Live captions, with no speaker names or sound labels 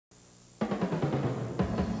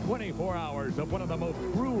24 hours of one of the most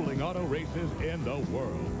grueling auto races in the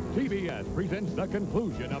world. TBS presents the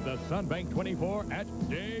conclusion of the SunBank 24 at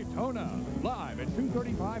Daytona. Live at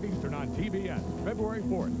 2:35 Eastern on TBS, February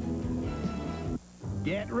 4th.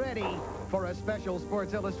 Get ready for a special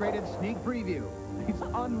Sports Illustrated sneak preview. He's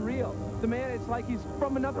unreal. The man, it's like he's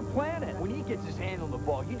from another planet. When he gets his hand on the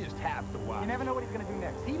ball, you just have to watch. You never know what he's going to do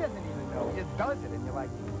next. He doesn't even know. He just does it, and you're like,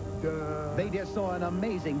 duh. They just saw an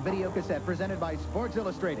amazing video cassette presented by Sports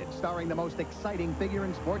Illustrated, starring the most exciting figure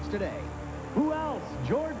in sports today. Who else?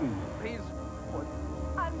 Jordan. He's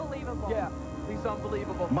Unbelievable. Yeah, he's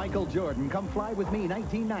unbelievable. Michael Jordan, come fly with me,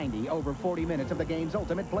 1990, over 40 minutes of the game's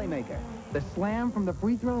ultimate playmaker. The slam from the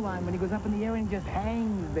free throw line when he goes up in the air and just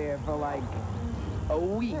hangs there for like a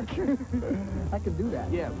week. I can do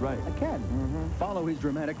that. Yeah, right. I can. Follow his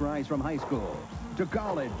dramatic rise from high school to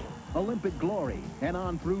college, Olympic glory, and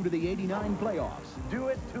on through to the '89 playoffs. Do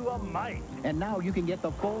it to a mic. And now you can get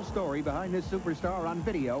the full story behind this superstar on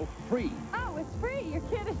video, free. Oh, it's free. You're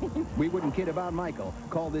kidding. We wouldn't kid about Michael.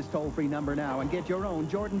 Call this toll-free number now and get your own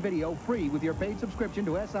Jordan video free with your paid subscription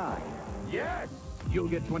to SI. Yes! You'll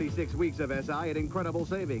get 26 weeks of SI at incredible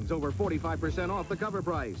savings, over 45% off the cover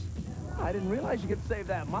price. I didn't realize you could save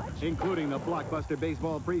that much. Including the blockbuster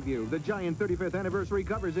baseball preview, the giant 35th anniversary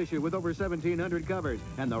covers issue with over 1,700 covers,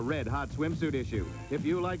 and the red hot swimsuit issue. If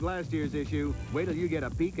you like last year's issue, wait till you get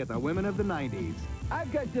a peek at the women of the 90s.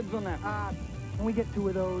 I've got dibs on that. Can we get 2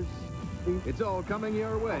 of those, please? It's all coming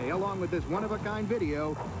your way, along with this one-of-a-kind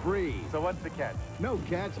video, free. So what's the catch? No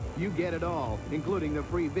catch, you get it all, including the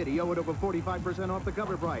free video at over 45% off the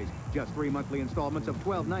cover price. Just 3 monthly installments of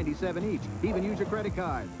 $12.97 each. Even use your credit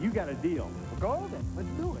card. You got a deal. Golden. Let's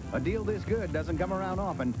do it. A deal this good doesn't come around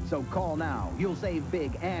often, so call now. You'll save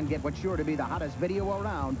big and get what's sure to be the hottest video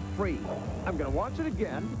around, free. I'm going to watch it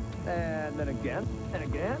again, and then again, and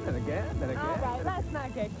again, and again, and again. All right, let's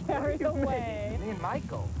not get carried away. Me and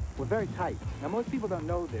Michael, we're very tight. Now, most people don't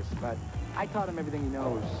know this, but I taught him everything he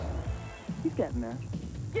knows. He's getting there.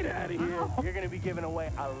 Get out of here. You're going to be giving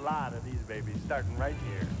away a lot of these babies, starting right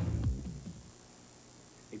here.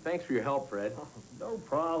 Hey, thanks for your help, Fred. No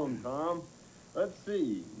problem, Tom. Let's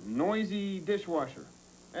see. Noisy dishwasher.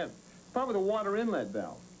 Yeah, it's probably the water inlet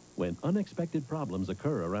valve. When unexpected problems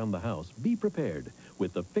occur around the house, be prepared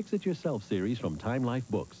with the Fix-It-Yourself series from Time Life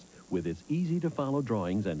Books. With its easy-to-follow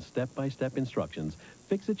drawings and step-by-step instructions,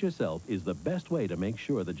 Fix-It-Yourself is the best way to make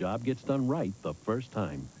sure the job gets done right the first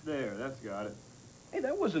time. There, that's got it. Hey,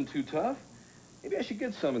 that wasn't too tough. Maybe I should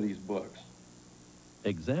get some of these books.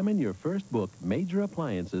 Examine your first book, Major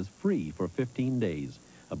Appliances, free for 15 days.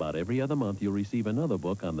 About every other month, you'll receive another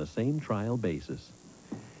book on the same trial basis.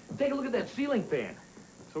 Take a look at that ceiling fan.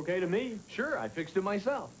 It's okay to me. Sure, I fixed it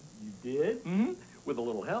myself. You did? Mm-hmm. With a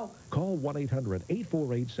little help. Call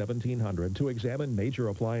 1-800-848-1700 to examine Major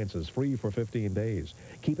Appliances free for 15 days.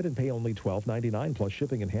 Keep it and pay only $12.99 plus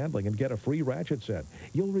shipping and handling and get a free ratchet set.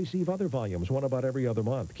 You'll receive other volumes, one about every other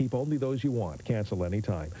month. Keep only those you want. Cancel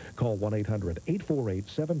anytime. Call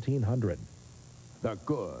 1-800-848-1700. The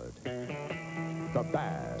good, the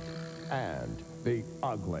bad, and the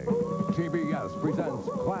ugly. TBS presents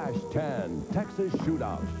Clash 10 Texas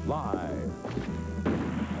Shootout live.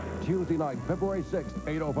 Tuesday night, February 6th,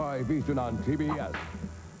 8:05 Eastern on TBS.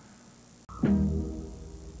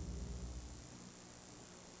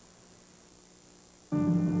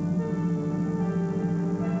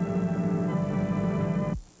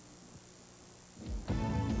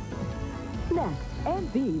 Next,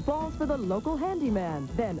 Aunt Bee falls for the local handyman.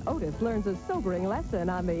 Then Otis learns a sobering lesson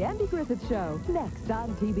on the Andy Griffith Show. Next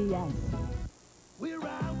on TBS. We're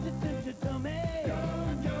out to tempt your tummy.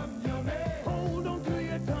 Yum, yum, yummy. Hold on to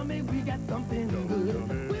your tummy, we got something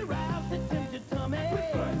good. We're out to tempt your tummy.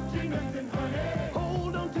 With crunchy nuts and honey.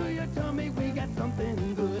 Hold on to your tummy, we got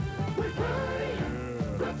something good. With honey,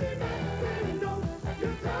 crunchy nuts and oats.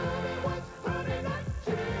 Your tummy wants honey nut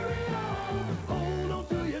Cheerios. Hold on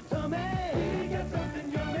to your tummy. We got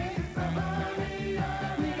something yummy. Honey,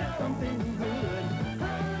 we got something good.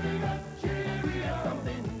 Honey nut Cheerios, we got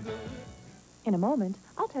something good. In a moment,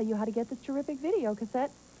 I'll tell you how to get this terrific video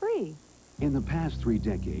cassette free. In the past 3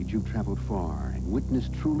 decades, you've traveled far and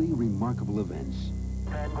witnessed truly remarkable events.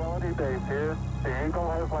 Tranquility Base here. The Eagle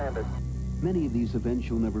has landed. Many of these events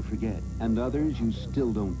you'll never forget, and others you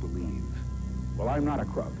still don't believe. Well, I'm not a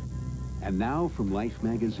crook. And now from Life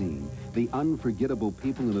magazine, the unforgettable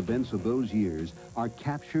people and events of those years are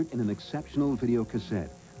captured in an exceptional video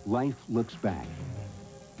cassette, Life Looks Back.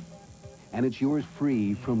 And it's yours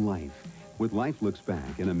free from Life. With Life Looks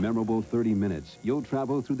Back, in a memorable 30 minutes, you'll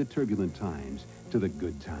travel through the turbulent times to the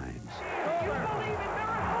good times. You believe in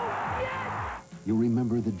miracles? Yes! You'll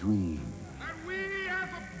remember the dream. And we as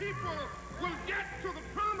a people will get to the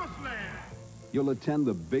promised land. You'll attend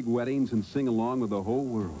the big weddings and sing along with the whole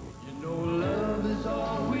world. You know love is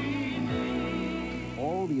all we need.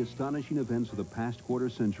 All the astonishing events of the past quarter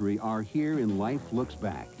century are here in Life Looks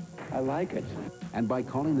Back. I like it. And by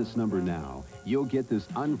calling this number now, you'll get this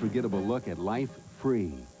unforgettable look at life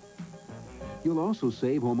free. You'll also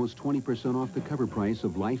save almost 20% off the cover price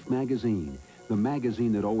of Life magazine, the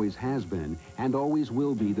magazine that always has been and always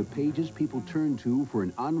will be the pages people turn to for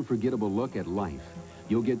an unforgettable look at life.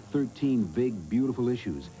 You'll get 13 big, beautiful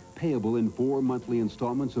issues, payable in 4 monthly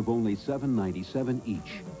installments of only $7.97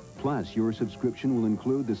 each. Plus, your subscription will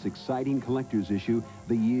include this exciting collector's issue,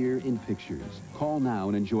 The Year in Pictures. Call now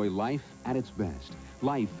and enjoy life at its best.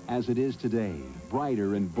 Life as it is today,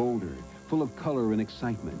 brighter and bolder, full of color and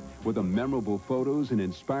excitement, with the memorable photos and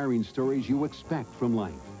inspiring stories you expect from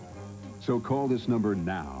life. So call this number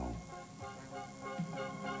now.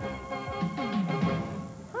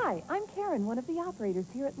 Hi, I'm Karen, one of the operators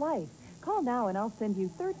here at Life. Call now and I'll send you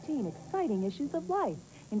 13 exciting issues of Life,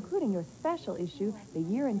 including your special issue, The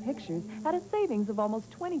Year in Pictures, at a savings of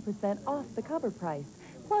almost 20% off the cover price.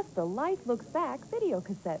 Plus the Life Looks Back video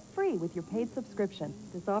cassette, free with your paid subscription.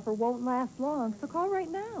 This offer won't last long, so call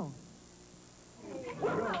right now.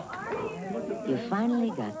 You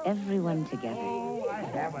finally got everyone together. Oh, I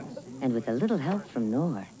haven't. And with a little help from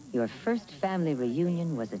Knorr, your first family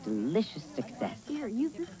reunion was a delicious success. Here,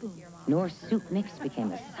 use this spoon. Knorr's soup mix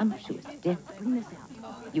became a sumptuous dip. Bring this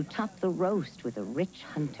out. You topped the roast with a rich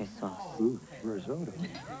hunter sauce. Ooh, risotto.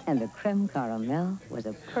 And the creme caramel was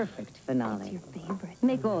a perfect finale. What's your favorite?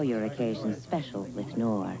 Make all your occasions special with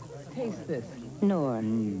Knorr. Taste this. Knorr,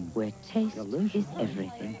 where taste is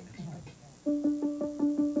everything.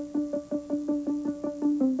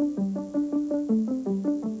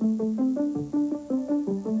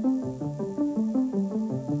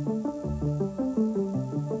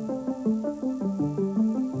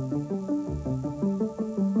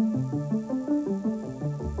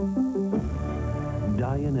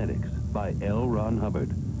 Dianetics by L. Ron Hubbard.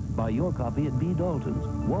 Buy your copy at B. Dalton's,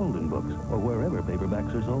 Walden Books, or wherever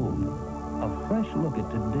paperbacks are sold. A fresh look at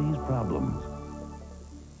today's problems.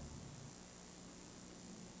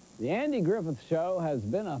 The Andy Griffith Show has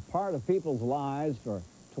been a part of people's lives for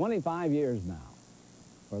 25 years now.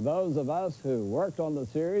 For those of us who worked on the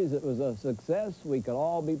series, it was a success we could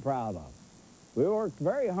all be proud of. We worked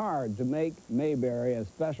very hard to make Mayberry a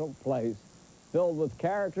special place filled with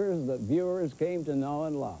characters that viewers came to know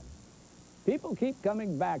and love. People keep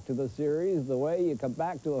coming back to the series the way you come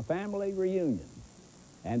back to a family reunion.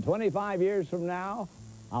 And 25 years from now,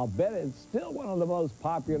 I'll bet it's still one of the most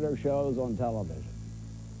popular shows on television.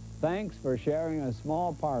 Thanks for sharing a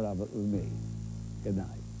small part of it with me. Good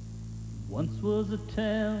night. Once was a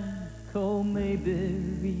town called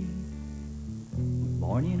Mayberry,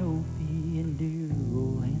 born in Opie and dear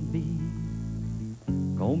old Aunt B,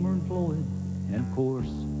 Gomer and Floyd, and of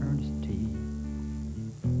course Ernest T.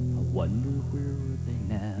 I wonder where are they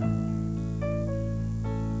now?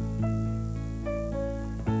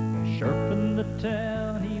 The sheriff in the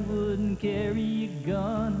town, he wouldn't carry a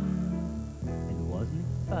gun. Wasn't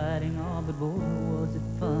exciting, oh, but boy, was it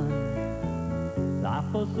fun.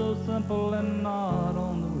 Life was so simple and not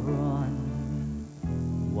on the run.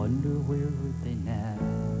 Wonder where are they now?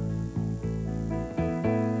 I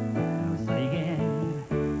was singing,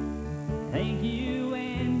 thank you,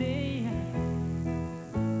 Andy,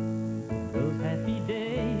 those happy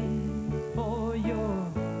days for your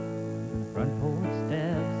front porch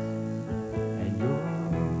steps and your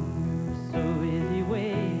so easy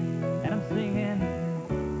way. And I'm singing,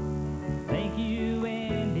 thank you,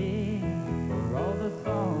 Andy, for all the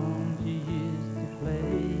songs you used to play.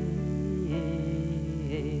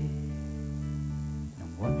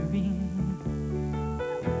 I'm wondering,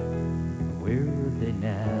 where are they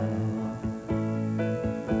now?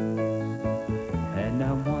 And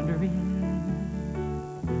I'm wondering,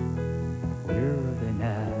 where are they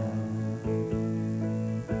now?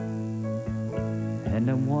 And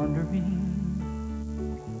I'm wondering,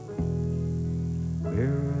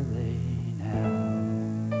 where are they now?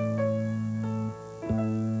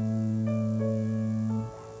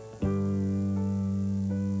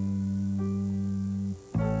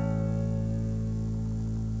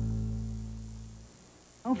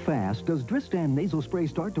 How fast does Dristan nasal spray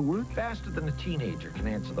start to work? Faster than a teenager can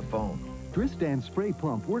answer the phone. Dristan spray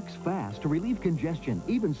pump works fast to relieve congestion,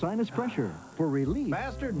 even sinus pressure. For relief...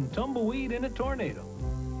 Faster than tumbleweed in a tornado.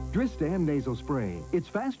 Dristan nasal spray. It's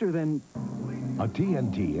faster than... A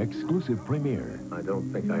TNT exclusive premiere. I don't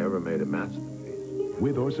think I ever made a masterpiece.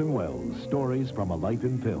 With Orson Welles, Stories from a Life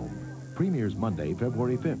in Film. Premieres Monday,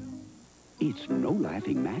 February 5th. It's no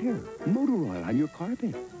laughing matter. Motor oil on your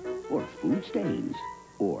carpet, or food stains,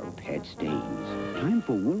 or pet stains. Time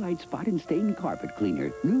for Woolite Spot and Stain Carpet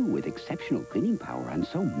Cleaner. New with exceptional cleaning power on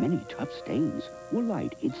so many tough stains.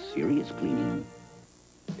 Woolite, it's serious cleaning.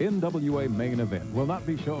 NWA Main Event will not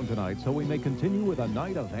be shown tonight, so we may continue with a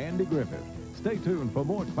night of Andy Griffith. Stay tuned for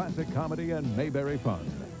more classic comedy and Mayberry fun.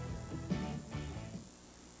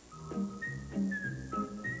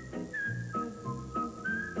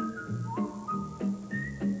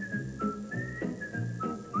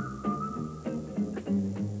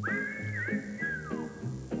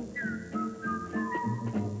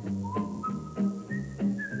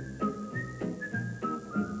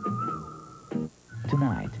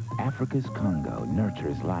 Tonight, Africa's Congo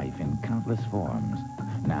nurtures life in countless forms.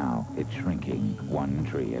 Now, it's shrinking one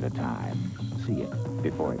tree at a time. See it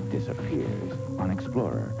before it disappears on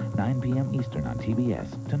Explorer, 9 p.m. Eastern on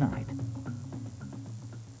TBS tonight.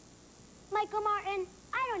 Michael Martin,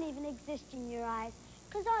 I don't even exist in your eyes,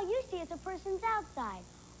 because all you see is a person's outside.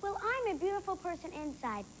 Well, I'm a beautiful person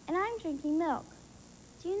inside, and I'm drinking milk.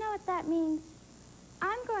 Do you know what that means?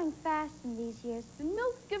 I'm growing fast in these years. The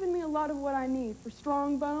milk's given me a lot of what I need for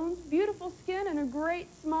strong bones, beautiful skin, and a great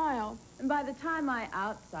smile. And by the time my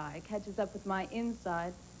outside catches up with my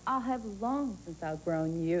inside, I'll have long since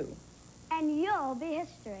outgrown you. And you'll be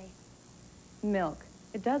history. Milk.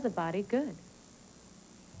 It does a body good.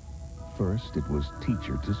 First, it was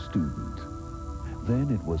teacher to student. Then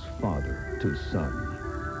it was father to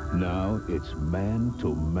son. Now it's man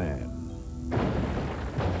to man.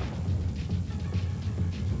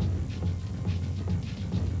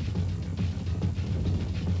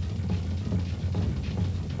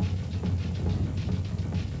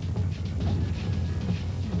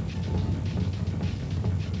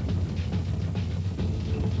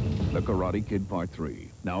 The Karate Kid Part 3,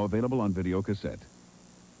 now available on videocassette.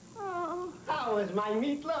 Oh, how is my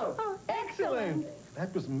meatloaf? Oh, excellent.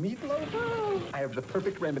 That was meatloaf? Oh. I have the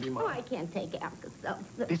perfect remedy, Mom. Oh, I can't take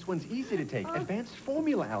Alka-Seltzer. This one's easy to take. Advanced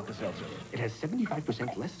formula Alka-Seltzer. It has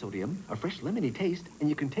 75% less sodium, a fresh lemony taste, and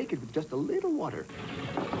you can take it with just a little water.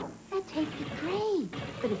 That tastes great.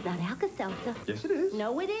 But it's not Alka-Seltzer. Yes, it is.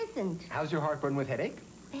 No, it isn't. How's your heartburn with headache?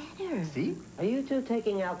 Better. See? Are you two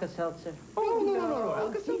taking Alka-Seltzer? Oh, no.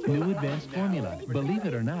 Alka-Seltzer. New advanced formula. Believe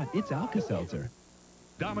it or not, it's Alka-Seltzer.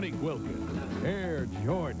 Dominique Wilkins, Air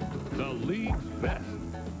Jordan, the league's best.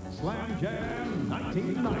 Slam Jam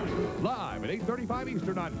 1990, live at 8:35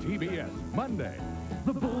 Eastern on TBS, Monday.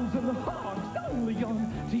 The Bulls and the Hawks, only on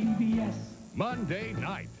TBS. Monday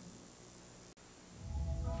night.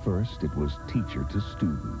 First, it was teacher to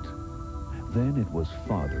student. Then it was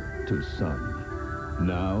father to son.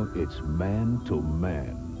 Now it's man to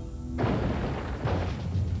man.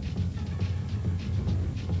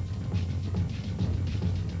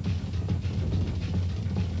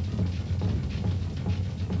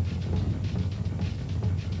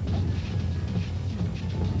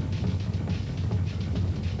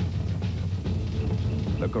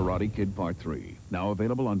 The Karate Kid Part 3, now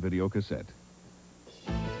available on videocassette.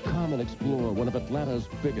 Come and explore one of Atlanta's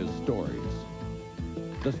biggest stories.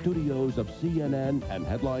 The studios of CNN and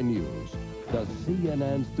Headline News. The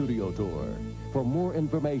CNN Studio Tour. For more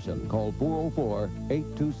information, call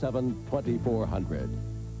 404-827-2400.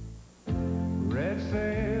 Red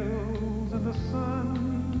sails in the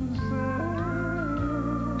sunset,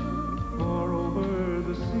 far over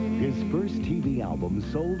the sea. His first TV album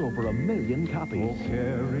sold over 1 million copies.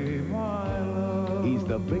 Carry my love. He's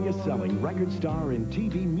the biggest selling record star in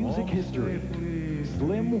TV music history.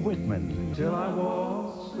 Slim Whitman. Till I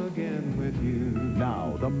waltz again with you.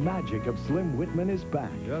 Now, the magic of Slim Whitman is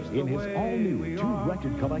back in his all-new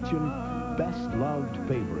 2-record collection, Best Loved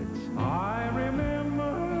Favorites. I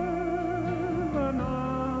remember the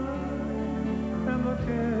night and the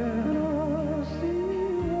Tennessee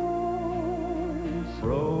waltz.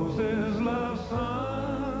 Roses love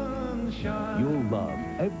sunshine. You'll love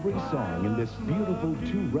every song in this beautiful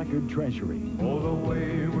 2-record treasury. Oh, the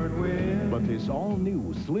wayward wind. But this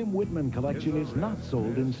all-new Slim Whitman collection is not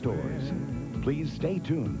sold in stores. Please stay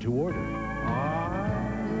tuned to order.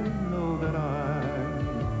 I know that I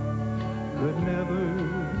could never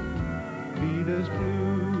be this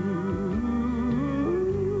blue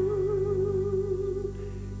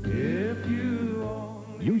if you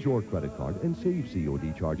only... Use your credit card and save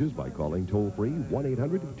COD charges by calling toll-free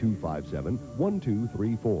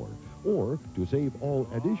 1-800-257-1234. Or, to save all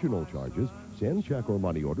additional charges, send check or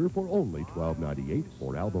money order for only $12.98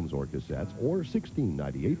 for albums or cassettes, or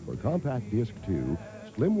 $16.98 for compact disc 2,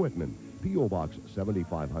 Slim Whitman, P.O. Box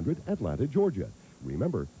 7500, Atlanta, Georgia.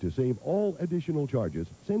 Remember, to save all additional charges,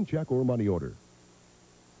 send check or money order.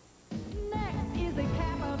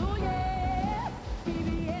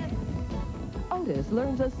 Otis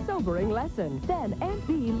learns a sobering lesson. Then Aunt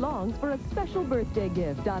Bee longs for a special birthday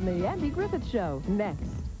gift on the Andy Griffith Show. Next.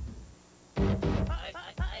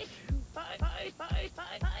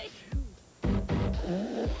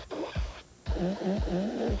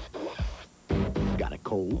 Got a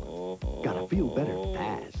cold? Gotta feel better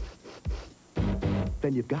fast.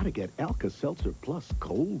 Then you've got to get Alka-Seltzer Plus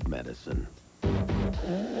cold medicine.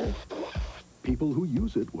 People who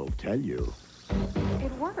use it will tell you.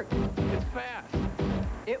 It works. It's fast.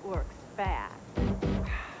 It works fast.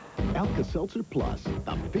 Alka-Seltzer Plus,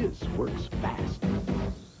 the fizz works fast.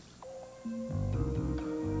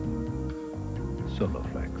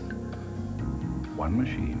 Soloflex. One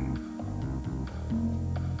machine.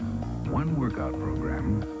 One workout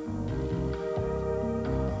program.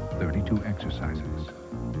 32 exercises.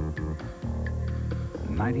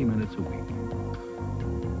 90 minutes a week.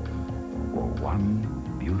 For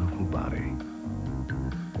one beautiful body.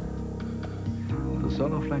 The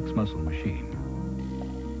Soloflex Muscle Machine.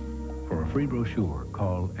 For a free brochure,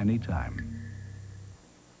 call anytime.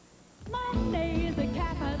 Monday is a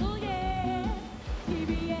capital, yeah.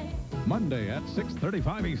 TBS. Monday at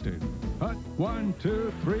 6:35 Eastern. Hut 1,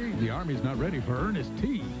 2, 3. The Army's not ready for Ernest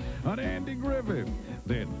T. on Andy Griffith.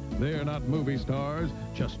 Then they're not movie stars,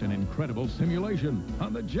 just an incredible simulation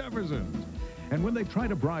on the Jeffersons. And when they try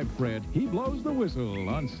to bribe Fred, he blows the whistle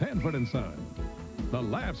on Sanford and Son. The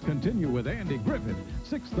laughs continue with Andy Griffith,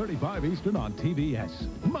 6:35 Eastern on TBS.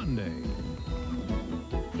 Monday.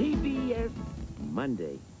 TBS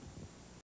Monday.